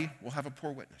body, we'll have a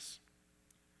poor witness.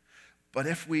 But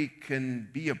if we can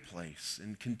be a place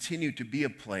and continue to be a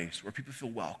place where people feel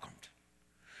welcomed,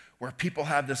 where people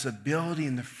have this ability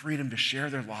and the freedom to share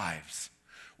their lives,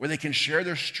 where they can share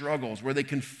their struggles, where they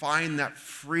can find that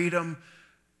freedom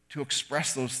to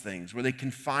express those things, where they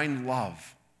can find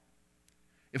love,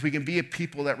 if we can be a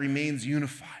people that remains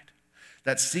unified,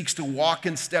 that seeks to walk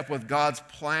in step with God's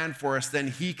plan for us, then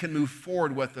he can move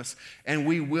forward with us, and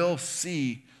we will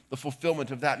see the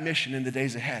fulfillment of that mission in the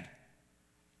days ahead.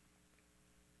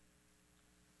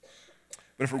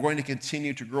 But if we're going to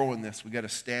continue to grow in this, we've got to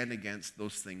stand against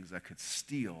those things that could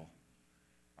steal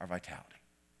our vitality.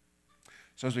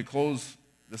 So as we close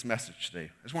this message today,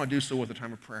 I just want to do so with a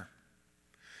time of prayer.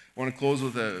 I want to close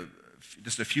with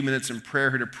just a few minutes in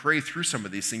prayer here to pray through some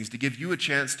of these things, to give you a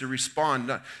chance to respond,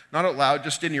 not out loud,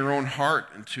 just in your own heart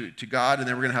and to God. And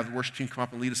then we're going to have the worship team come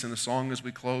up and lead us in a song as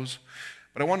we close.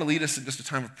 But I want to lead us in just a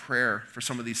time of prayer for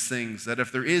some of these things, that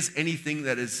if there is anything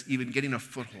that is even getting a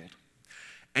foothold,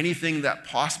 anything that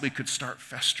possibly could start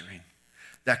festering,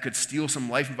 that could steal some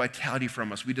life and vitality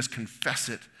from us, we just confess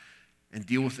it and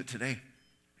deal with it today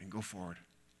and go forward.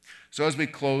 So as we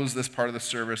close this part of the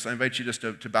service, I invite you just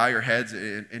to bow your heads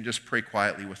and just pray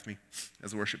quietly with me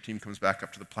as the worship team comes back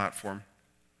up to the platform.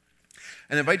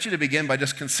 And I invite you to begin by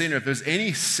just considering if there's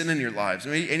any sin in your lives,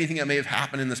 anything that may have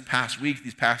happened in this past week,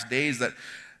 these past days that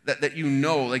you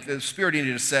know, like the Spirit in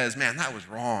you just says, man, that was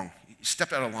wrong. You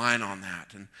stepped out of line on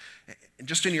that. And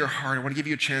just in your heart, I want to give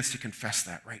you a chance to confess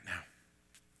that right now.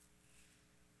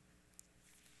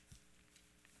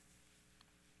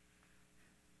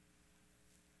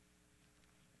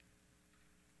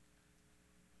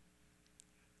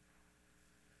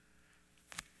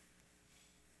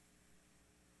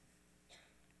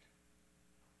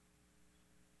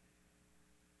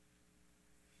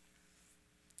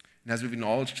 And as we've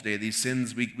acknowledged today, these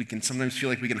sins, we can sometimes feel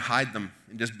like we can hide them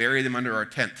and just bury them under our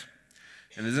tent.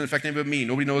 And it doesn't affect anybody but me.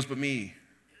 Nobody knows but me.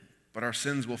 But our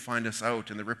sins will find us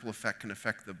out, and the ripple effect can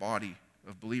affect the body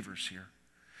of believers here.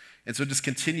 And so just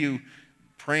continue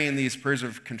praying these prayers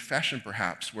of confession,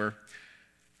 perhaps, where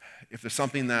if there's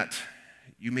something that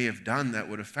you may have done that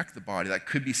would affect the body, that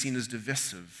could be seen as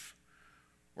divisive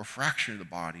or fracturing the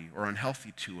body or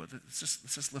unhealthy to it, let's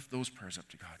just lift those prayers up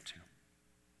to God too.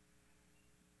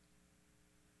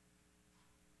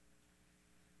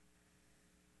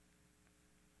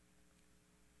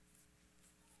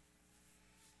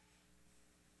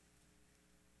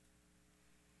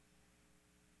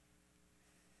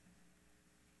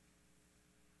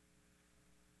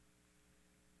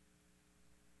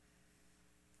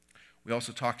 We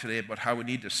also talked today about how we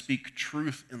need to speak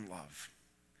truth in love.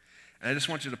 And I just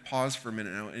want you to pause for a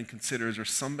minute now and consider, is there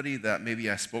somebody that maybe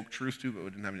I spoke truth to but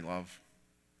didn't have any love?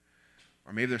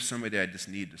 Or maybe there's somebody I just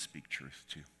need to speak truth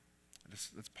to.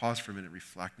 Let's pause for a minute,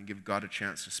 reflect, and give God a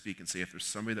chance to speak and say if there's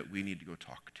somebody that we need to go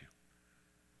talk to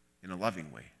in a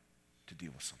loving way to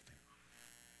deal with something.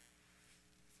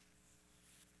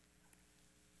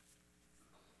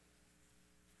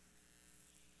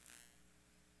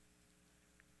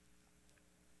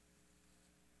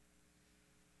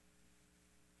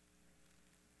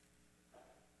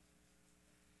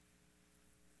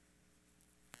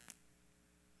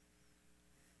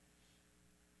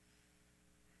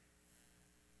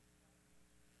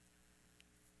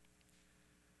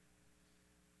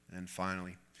 And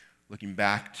finally, looking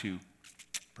back to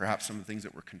perhaps some of the things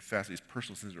that were confessed, these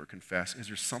personal sins that were confessed, is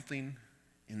there something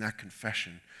in that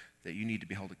confession that you need to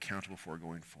be held accountable for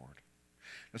going forward?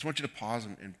 I just want you to pause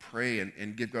and pray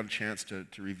and give God a chance to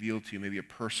reveal to you maybe a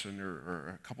person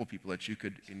or a couple people that you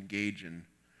could engage in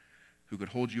who could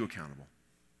hold you accountable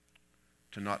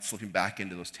to not slipping back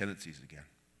into those tendencies again.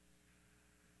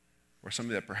 Or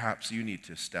somebody that perhaps you need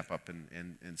to step up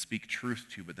and speak truth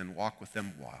to, but then walk with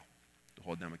them a while to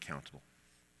hold them accountable.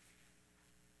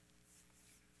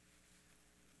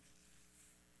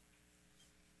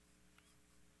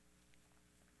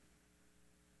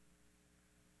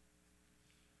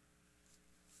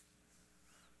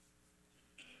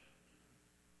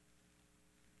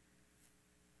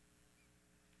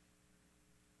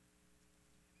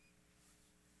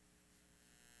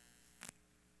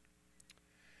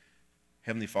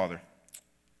 Heavenly Father,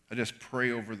 I just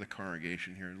pray over the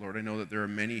congregation here. Lord, I know that there are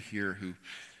many here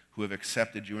who have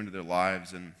accepted you into their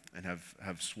lives and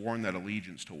have sworn that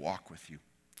allegiance to walk with you,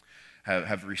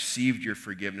 have received your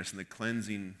forgiveness and the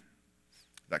cleansing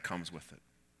that comes with it.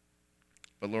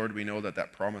 But Lord, we know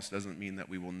that promise doesn't mean that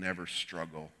we will never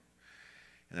struggle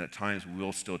and that at times we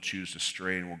will still choose to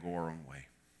stray and we'll go our own way.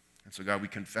 And so, God, we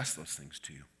confess those things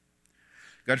to you.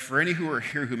 God, for any who are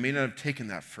here who may not have taken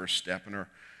that first step and are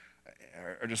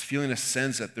just feeling a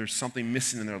sense that there's something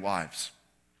missing in their lives,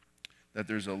 that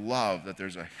there's a love, that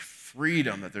there's a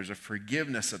freedom, that there's a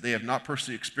forgiveness that they have not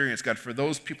personally experienced. God, for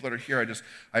those people that are here,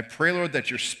 I pray, Lord, that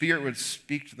your Spirit would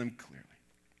speak to them clearly,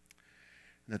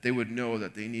 and that they would know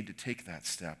that they need to take that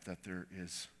step, that there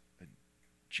is a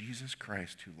Jesus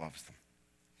Christ who loves them,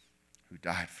 who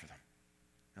died for them,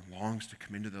 and longs to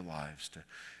come into their lives,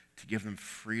 to give them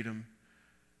freedom,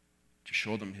 to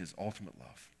show them his ultimate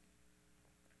love.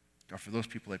 God, for those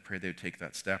people, I pray they would take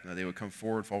that step and that they would come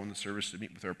forward following the service to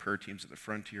meet with our prayer teams at the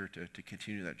front here to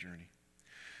continue that journey.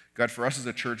 God, for us as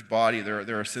a church body,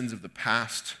 there are sins of the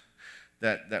past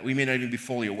that we may not even be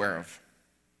fully aware of.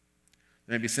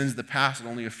 There may be sins of the past that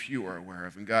only a few are aware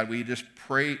of. And God, we just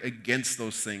pray against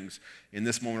those things in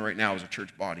this moment right now as a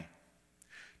church body.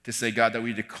 To say, God, that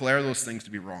we declare those things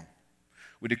to be wrong.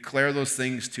 We declare those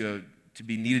things to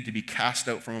be needed to be cast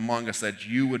out from among us, that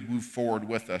you would move forward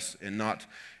with us and not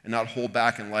hold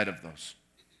back in light of those.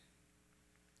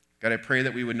 God, I pray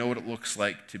that we would know what it looks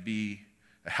like to be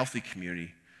a healthy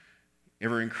community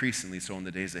ever increasingly so in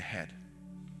the days ahead.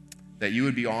 That you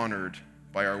would be honored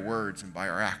by our words and by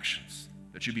our actions.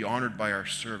 That you'd be honored by our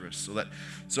service, so that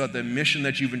the mission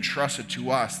that you've entrusted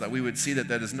to us, that we would see that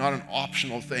that is not an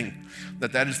optional thing,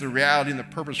 that that is the reality and the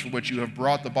purpose for which you have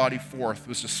brought the body forth,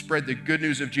 was to spread the good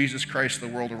news of Jesus Christ to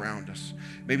the world around us.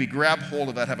 May we grab hold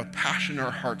of that, have a passion in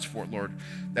our hearts for it, Lord,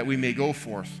 that we may go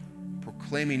forth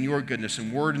proclaiming your goodness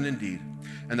in word and in deed,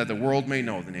 and that the world may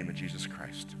know the name of Jesus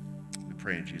Christ. We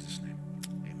pray in Jesus' name.